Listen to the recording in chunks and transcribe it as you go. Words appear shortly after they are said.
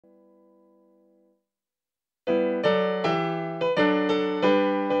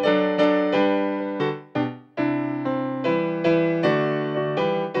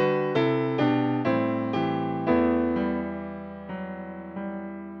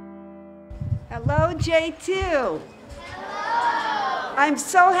Hello, J2. Hello. I'm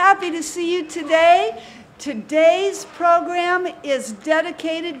so happy to see you today. Today's program is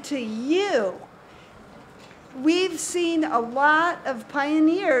dedicated to you. We've seen a lot of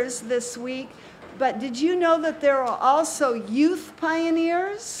pioneers this week, but did you know that there are also youth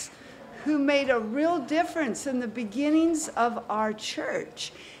pioneers who made a real difference in the beginnings of our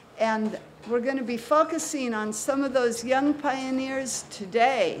church? And we're going to be focusing on some of those young pioneers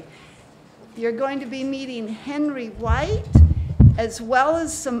today. You're going to be meeting Henry White, as well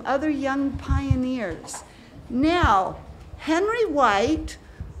as some other young pioneers. Now, Henry White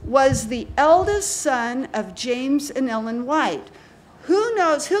was the eldest son of James and Ellen White. Who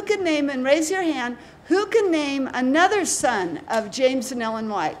knows, who can name, and raise your hand, who can name another son of James and Ellen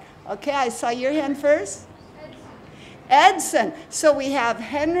White? Okay, I saw your hand first. Edson. So we have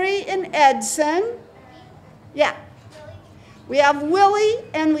Henry and Edson. Yeah. We have Willie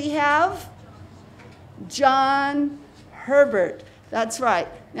and we have John Herbert. That's right.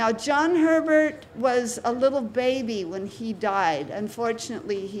 Now, John Herbert was a little baby when he died.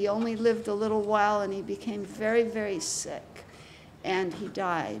 Unfortunately, he only lived a little while and he became very, very sick, and he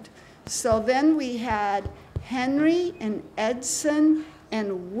died. So then we had Henry and Edson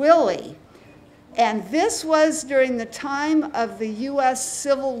and Willie. And this was during the time of the U.S.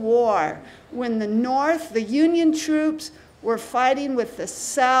 Civil War, when the North, the Union troops, were fighting with the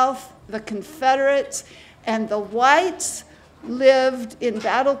South, the Confederates, and the Whites lived in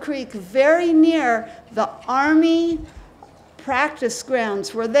Battle Creek very near the Army practice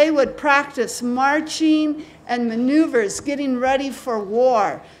grounds where they would practice marching and maneuvers getting ready for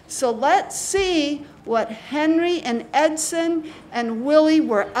war. So let's see what Henry and Edson and Willie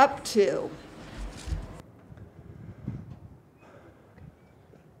were up to.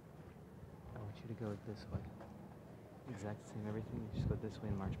 I want you to go this way. Exact same everything. You just go this way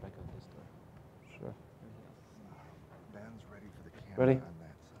and march back up this door. Sure. Ben's ready for the camera Ready? on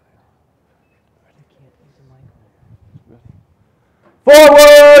that side. I can't use the mic.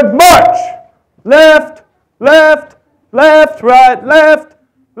 Forward march! Left, left, left, right, left,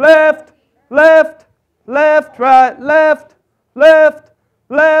 left, left, left, right, left, left,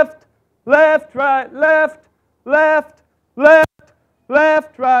 left, left, right, left, left, left,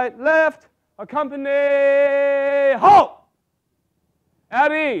 left, right, left. Accompany, halt!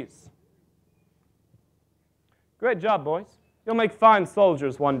 At ease. Great job, boys. You'll make fine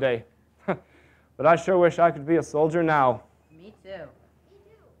soldiers one day. But I sure wish I could be a soldier now. Me too.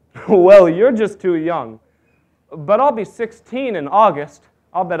 Well, you're just too young. But I'll be 16 in August.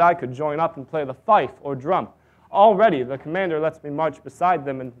 I'll bet I could join up and play the fife or drum. Already, the commander lets me march beside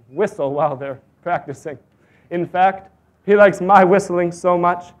them and whistle while they're practicing. In fact, he likes my whistling so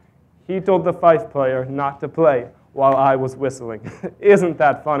much, he told the fife player not to play while I was whistling. Isn't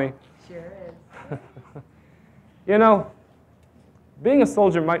that funny? Sure is. You know, being a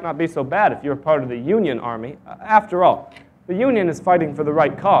soldier might not be so bad if you're part of the Union Army. After all, the Union is fighting for the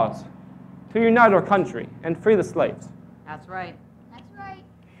right cause, to unite our country and free the slaves. That's right. That's right.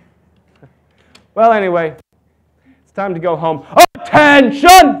 Well, anyway, it's time to go home.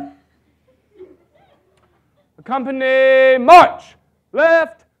 Attention! Accompany march!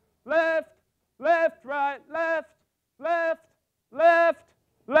 Left, left, left, right, left, left, left,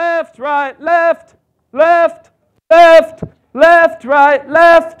 left, right, left, left, left, left, right,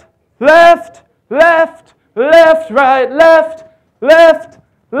 left, left, left, left, right, left, left,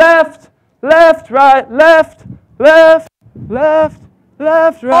 left, left, right, left, left, left,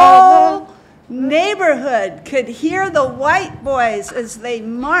 left, right, left. Neighborhood could hear the white boys as they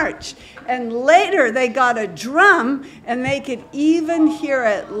marched, and later they got a drum and they could even hear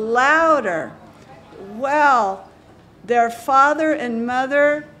it louder. Well, their father and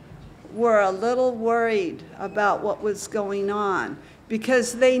mother were a little worried about what was going on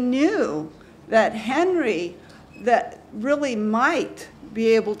because they knew that Henry that really might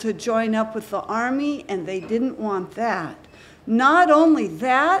be able to join up with the army, and they didn't want that. Not only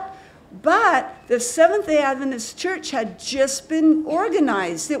that, but the Seventh-day Adventist Church had just been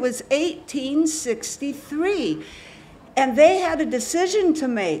organized. It was 1863, and they had a decision to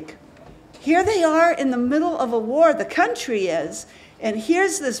make. Here they are in the middle of a war, the country is, and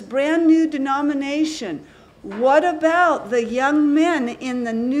here's this brand new denomination. What about the young men in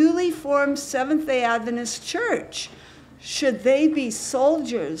the newly formed Seventh-day Adventist Church? Should they be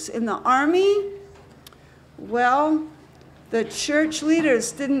soldiers in the army? Well, the church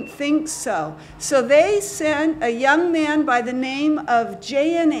leaders didn't think so. So they sent a young man by the name of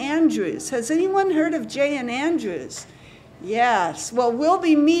J.N. Andrews. Has anyone heard of J.N. Andrews? Yes. Well, we'll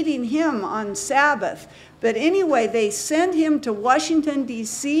be meeting him on Sabbath. But anyway, they sent him to Washington,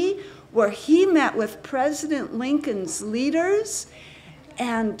 D.C., where he met with President Lincoln's leaders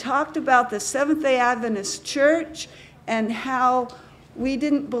and talked about the Seventh-day Adventist Church and how we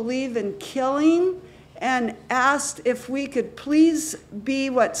didn't believe in killing, and asked if we could please be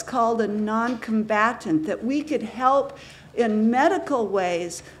what's called a non-combatant, that we could help in medical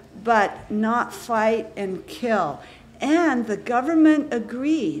ways, but not fight and kill. And the government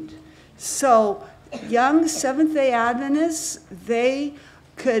agreed. So young Seventh-day Adventists, they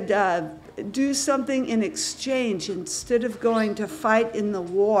could do something in exchange instead of going to fight in the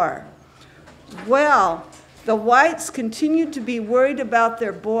war. Well, the whites continued to be worried about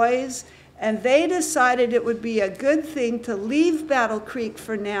their boys, and they decided it would be a good thing to leave Battle Creek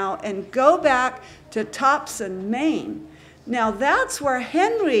for now and go back to Topson, Maine. Now that's where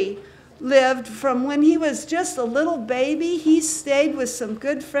Henry lived from when he was just a little baby. He stayed with some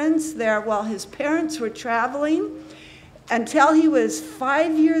good friends there while his parents were traveling until he was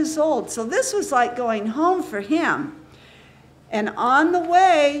 5 years old. So this was like going home for him. And on the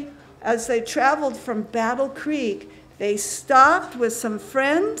way, as they traveled from Battle Creek, they stopped with some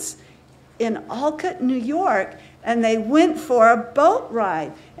friends in Olcott, New York, and they went for a boat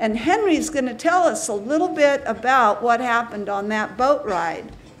ride. And Henry's going to tell us a little bit about what happened on that boat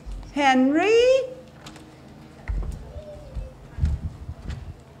ride. Henry?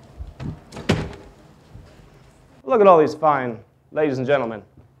 Look at all these fine ladies and gentlemen.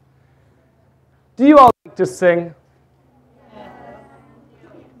 Do you all like to sing?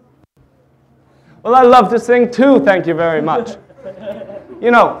 Well, I love to sing too, thank you very much. You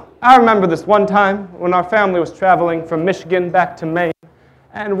know, I remember this one time when our family was traveling from Michigan back to Maine,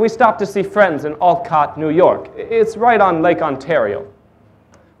 and we stopped to see friends in Olcott, New York. It's right on Lake Ontario.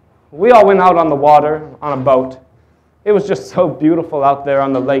 We all went out on the water on a boat. It was just so beautiful out there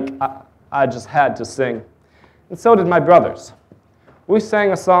on the lake, I just had to sing. And so did my brothers. We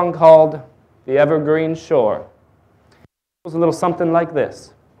sang a song called The Evergreen Shore. It was a little something like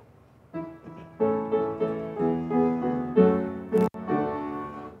this.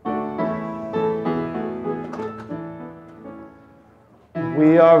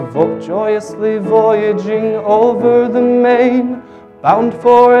 We are joyously voyaging over the main, bound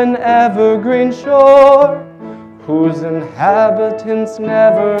for an evergreen shore, whose inhabitants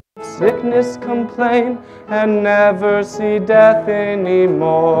never of sickness complain and never see death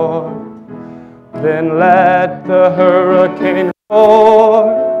anymore. Then let the hurricane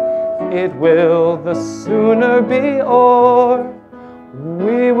roar, it will the sooner be o'er.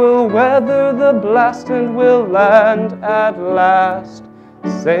 We will weather the blast and will land at last,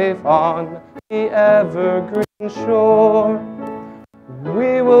 safe on the evergreen shore.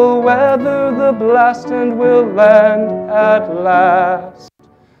 We will weather the blast and will land at last,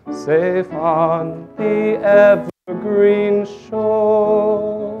 safe on the evergreen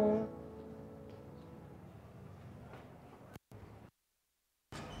shore.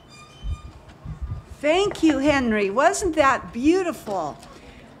 Thank you, Henry. Wasn't that beautiful?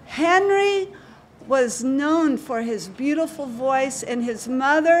 Henry was known for his beautiful voice, and his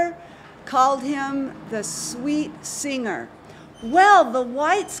mother called him the sweet singer. Well, the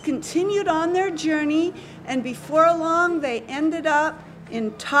whites continued on their journey, and before long they ended up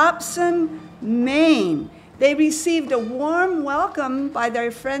in Topson, Maine. They received a warm welcome by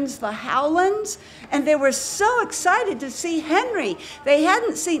their friends, the Howlands, and they were so excited to see Henry. They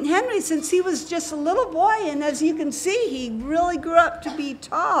hadn't seen Henry since he was just a little boy, and as you can see, he really grew up to be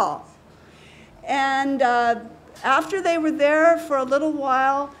tall. And after they were there for a little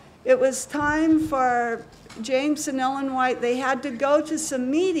while, it was time for James and Ellen White. They had to go to some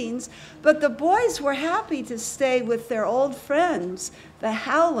meetings, but the boys were happy to stay with their old friends, the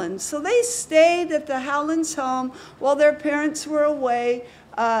Howlands. So they stayed at the Howlands' home while their parents were away,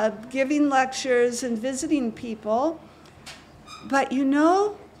 giving lectures and visiting people. But you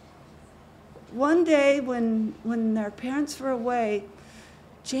know, one day when their parents were away,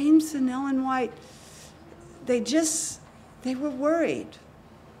 James and Ellen White, they were worried.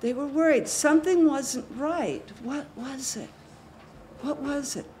 They were worried. Something wasn't right. What was it? What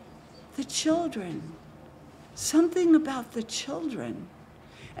was it? The children. Something about the children.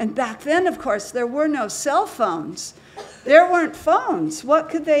 And back then, of course, there were no cell phones. There weren't phones. What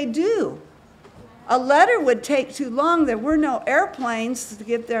could they do? A letter would take too long. There were no airplanes to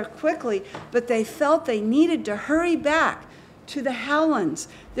get there quickly, but they felt they needed to hurry back to the Howlands.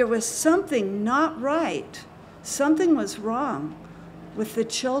 There was something not right. Something was wrong with the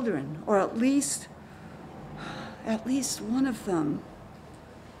children, or at least one of them.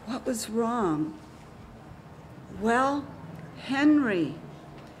 What was wrong? Well, Henry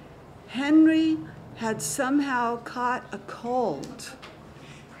had somehow caught a cold.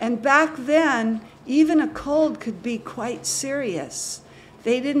 And back then, even a cold could be quite serious.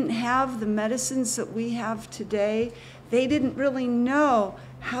 They didn't have the medicines that we have today. They didn't really know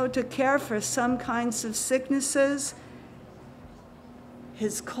how to care for some kinds of sicknesses.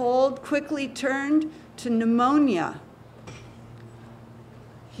 His cold quickly turned to pneumonia.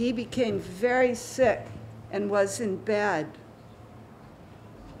 He became very sick and was in bed.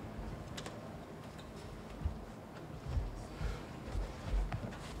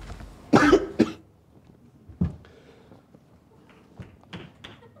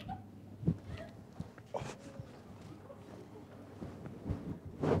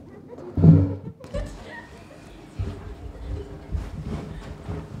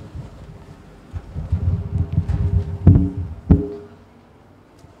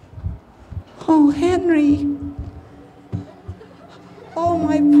 Oh, Henry. Oh,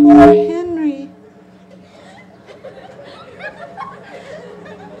 my poor Henry.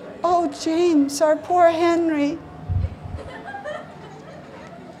 Oh, James, our poor Henry.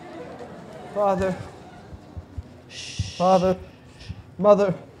 Father,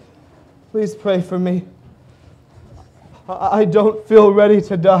 Mother, please pray for me. I don't feel ready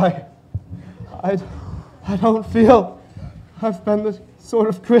to die. I don't feel I've been the sort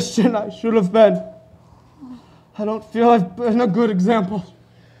of Christian I should have been. I don't feel I've been a good example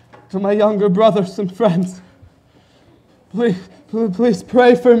to my younger brothers and friends. Please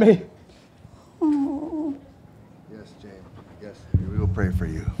pray for me. Yes, James. Yes, Henry. We will pray for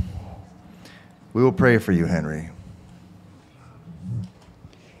you. We will pray for you, Henry.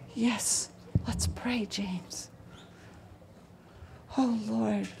 Yes, let's pray, James. Oh,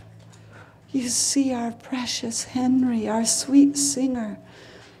 Lord, you see our precious Henry, our sweet singer.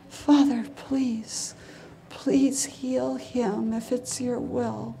 Father, please heal him if it's your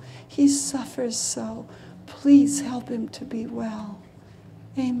will. He suffers so. Please help him to be well.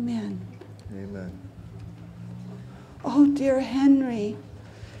 Amen. Amen. Oh, dear Henry,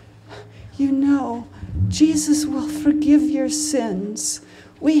 you know, Jesus will forgive your sins.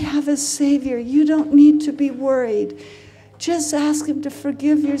 We have a Savior. You don't need to be worried. Just ask him to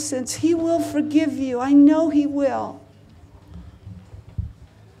forgive your sins. He will forgive you. I know he will.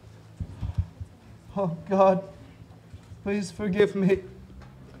 Oh, God, please forgive me.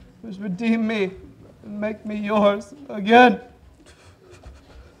 Please redeem me and make me yours again.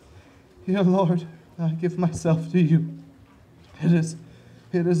 Dear Lord, I give myself to you. It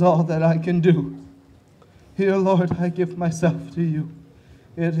is all that I can do. Dear Lord, I give myself to you.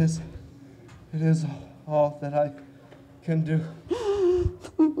 It is all that I can do.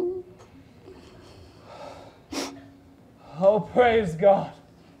 Oh, praise God.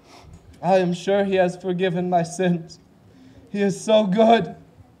 I am sure he has forgiven my sins. He is so good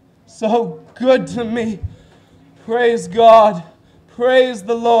to me. Praise God. Praise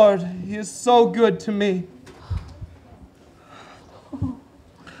the Lord. He is so good to me.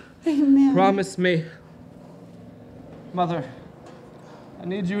 Amen. Promise me. Mother, I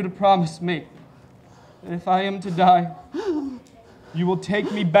need you to promise me that if I am to die, you will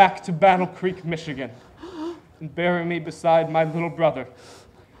take me back to Battle Creek, Michigan, and bury me beside my little brother,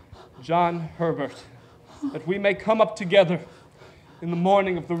 John Herbert, that we may come up together in the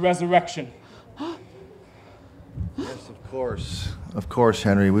morning of the resurrection. Yes, of course. Of course,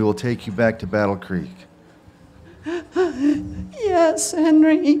 Henry. We will take you back to Battle Creek. Yes,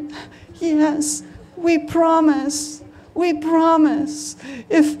 Henry. Yes, we promise. We promise.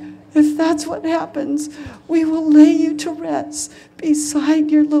 If that's what happens, we will lay you to rest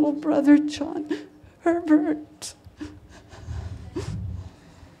beside your little brother, John Herbert.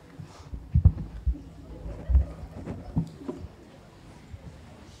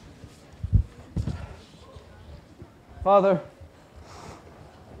 Father,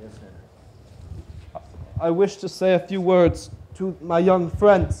 Yes, Henry. I wish to say a few words to my young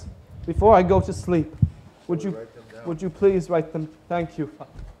friends before I go to sleep. Would you please write them? Thank you. What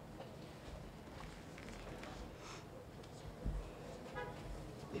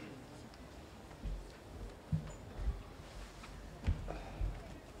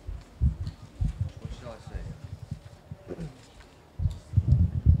shall I say?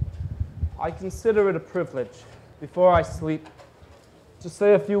 I consider it a privilege, before I sleep, to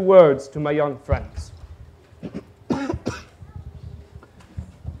say a few words to my young friends.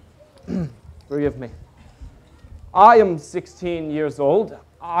 Forgive me. I am 16 years old.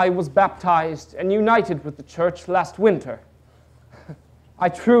 I was baptized and united with the church last winter. I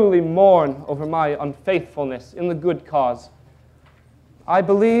truly mourn over my unfaithfulness in the good cause. I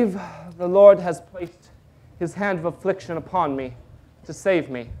believe the Lord has placed his hand of affliction upon me to save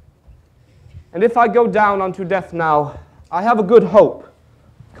me. And if I go down unto death now, I have a good hope,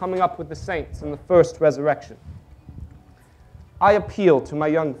 coming up with the saints in the first resurrection. I appeal to my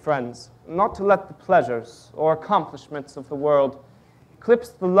young friends not to let the pleasures or accomplishments of the world eclipse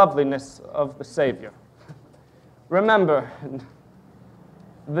the loveliness of the Savior. Remember,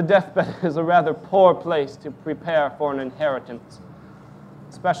 the deathbed is a rather poor place to prepare for an inheritance,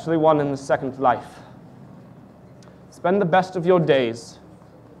 especially one in the second life. Spend the best of your days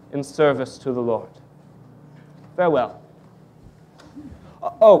in service to the Lord. Farewell.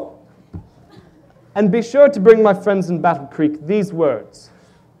 Oh, and be sure to bring my friends in Battle Creek these words.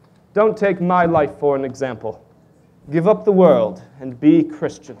 Don't take my life for an example. Give up the world and be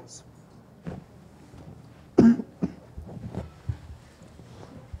Christians.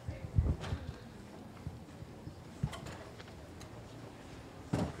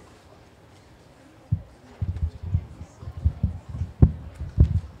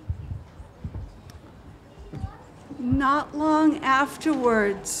 Not long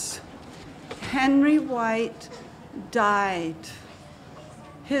afterwards, Henry White died.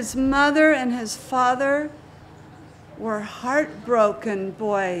 His mother and his father were heartbroken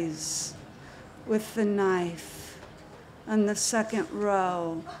boys with the knife on the second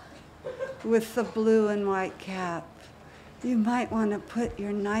row with the blue and white cap. You might want to put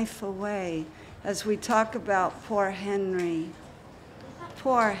your knife away as we talk about poor Henry.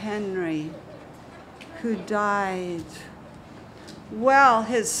 Poor Henry, who died. Well,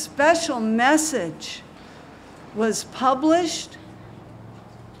 his special message was published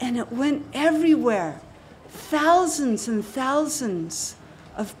and it went everywhere. Thousands and thousands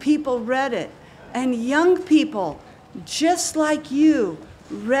of people read it. And young people, just like you,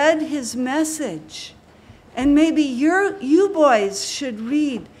 read his message. And maybe you boys should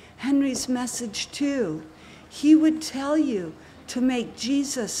read Henry's message too. He would tell you to make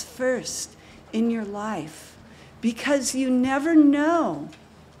Jesus first in your life, because you never know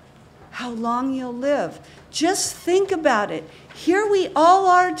how long you'll live. Just think about it. Here we all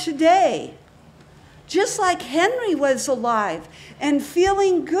are today, just like Henry was alive and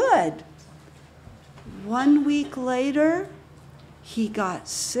feeling good. 1 week later, he got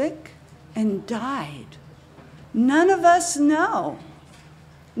sick and died. None of us know,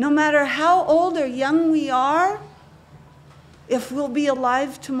 no matter how old or young we are, if we'll be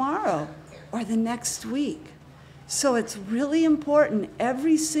alive tomorrow or the next week. So it's really important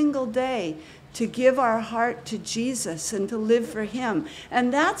every single day to give our heart to Jesus and to live for him.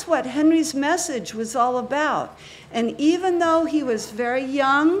 And that's what Henry's message was all about. And even though he was very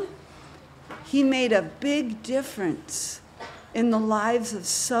young, he made a big difference in the lives of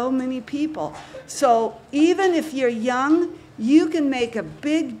so many people. So even if you're young, you can make a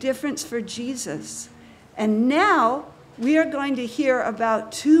big difference for Jesus. And now we are going to hear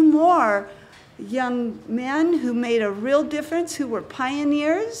about 2 more young men who made a real difference, who were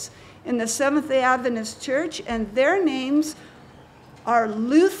pioneers in the Seventh-day Adventist Church, and their names are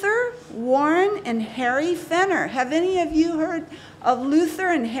Luther, Warren, and Harry Fenner. Have any of you heard of Luther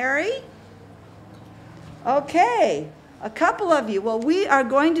and Harry? Okay, a couple of you. Well, we are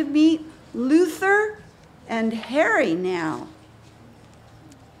going to meet Luther and Harry now.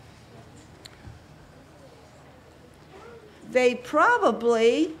 They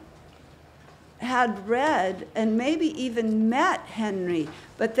probably had read and maybe even met Henry,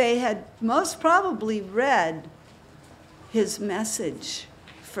 but they had most probably read his message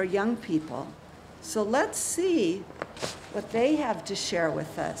for young people. So let's see what they have to share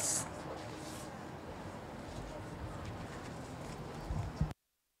with us.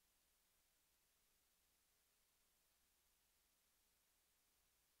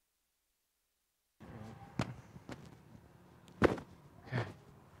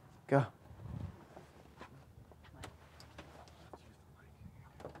 Go.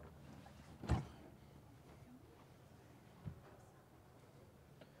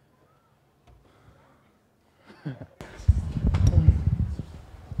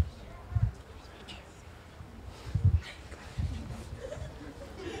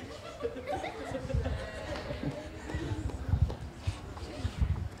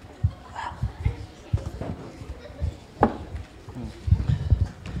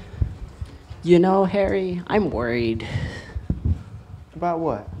 You know, Harry, I'm worried. About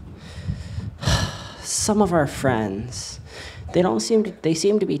what? Some of our friends, they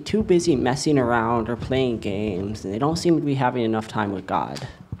seem to be too busy messing around or playing games, and they don't seem to be having enough time with God.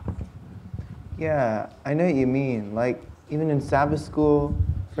 Yeah, I know what you mean. Like, even in Sabbath school,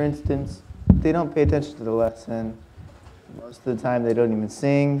 for instance, they don't pay attention to the lesson. Most of the time, they don't even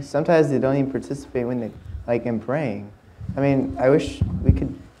sing. Sometimes they don't even participate when they, like, in praying. I mean, I wish we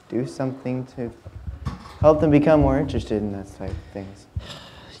could do something to help them become more interested in that type of things.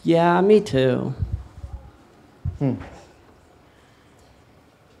 Yeah, me too. I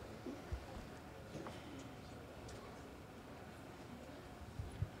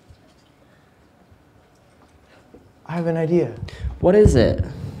have an idea. What is it?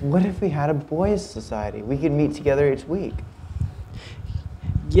 What if we had a boys' society? We could meet together each week.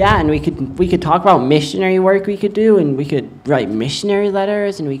 Yeah, and we could talk about missionary work we could do, and we could write missionary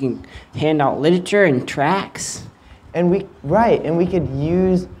letters, and we can hand out literature and tracts. And we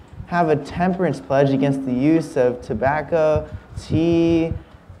could have a temperance pledge against the use of tobacco, tea,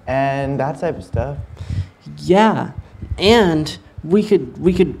 and that type of stuff. Yeah, and we could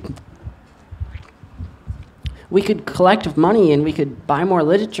collect money, and we could buy more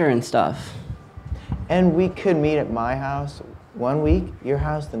literature and stuff. And we could meet at my house one week, your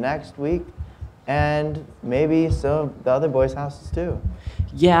house the next week, and maybe some of the other boys' houses too.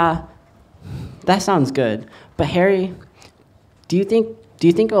 Yeah, that sounds good. But Harry, do you think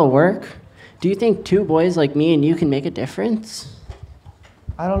it'll work? Do you think 2 boys like me and you can make a difference?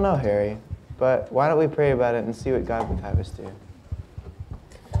 I don't know, Harry, but why don't we pray about it and see what God would have us do?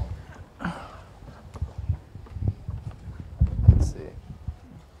 Let's see.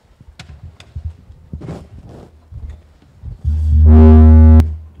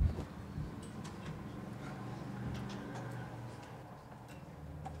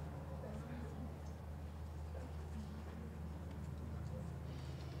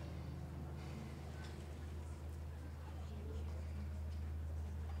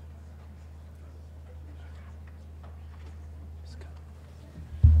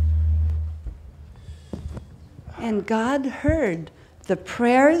 And God heard the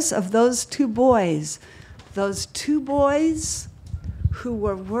prayers of those 2 boys who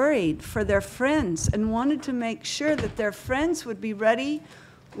were worried for their friends and wanted to make sure that their friends would be ready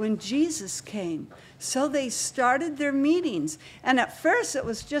when Jesus came. So they started their meetings. And at first it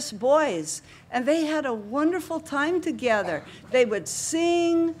was just boys, and they had a wonderful time together. They would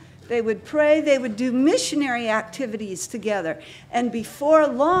sing, they would pray, they would do missionary activities together. And before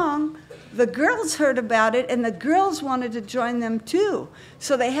long, the girls heard about it, and the girls wanted to join them too.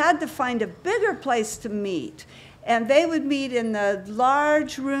 So they had to find a bigger place to meet. And they would meet in the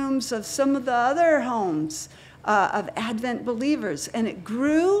large rooms of some of the other homes of Advent believers. And it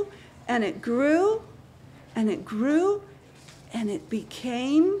grew, and it grew, and it grew, and it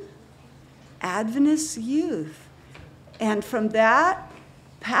became Adventist youth. And from that,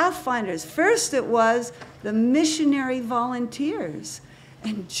 Pathfinders. First it was the missionary volunteers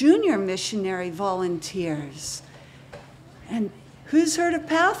and junior missionary volunteers. And who's heard of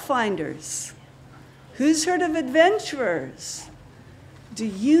Pathfinders? Who's heard of adventurers? Do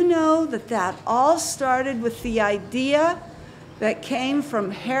you know that that all started with the idea that came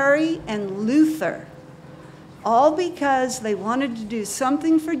from Harry and Luther? All because they wanted to do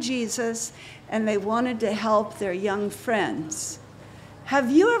something for Jesus and they wanted to help their young friends.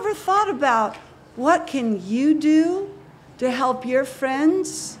 Have you ever thought about what can you do to help your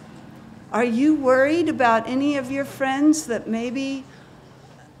friends? Are you worried about any of your friends that maybe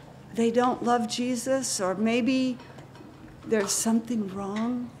they don't love Jesus, or maybe there's something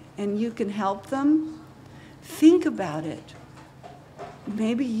wrong and you can help them? Think about it.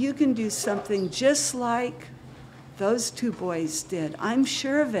 Maybe you can do something just like those 2 boys did. I'm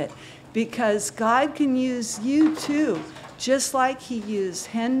sure of it, because God can use you too, just like he used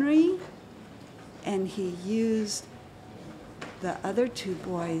Henry and he used the other 2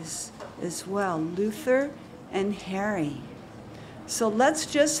 boys as well, Luther and Harry. So let's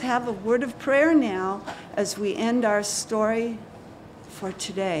just have a word of prayer now as we end our story for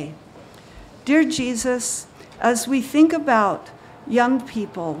today. Dear Jesus, as we think about young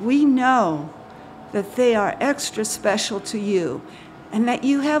people, we know that they are extra special to you and that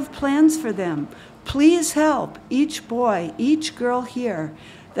you have plans for them. Please help each boy, each girl here,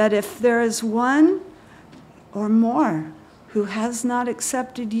 that if there is one or more who has not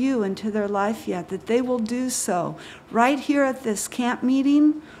accepted you into their life yet, that they will do so right here at this camp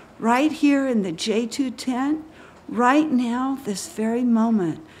meeting, right here in the J2 tent, right now, this very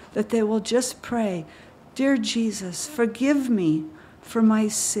moment, that they will just pray, "Dear Jesus, forgive me for my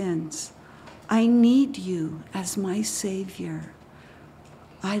sins. I need you as my Savior.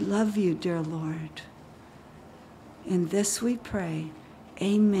 I love you, dear Lord." In this we pray,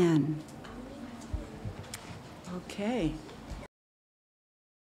 amen. Okay.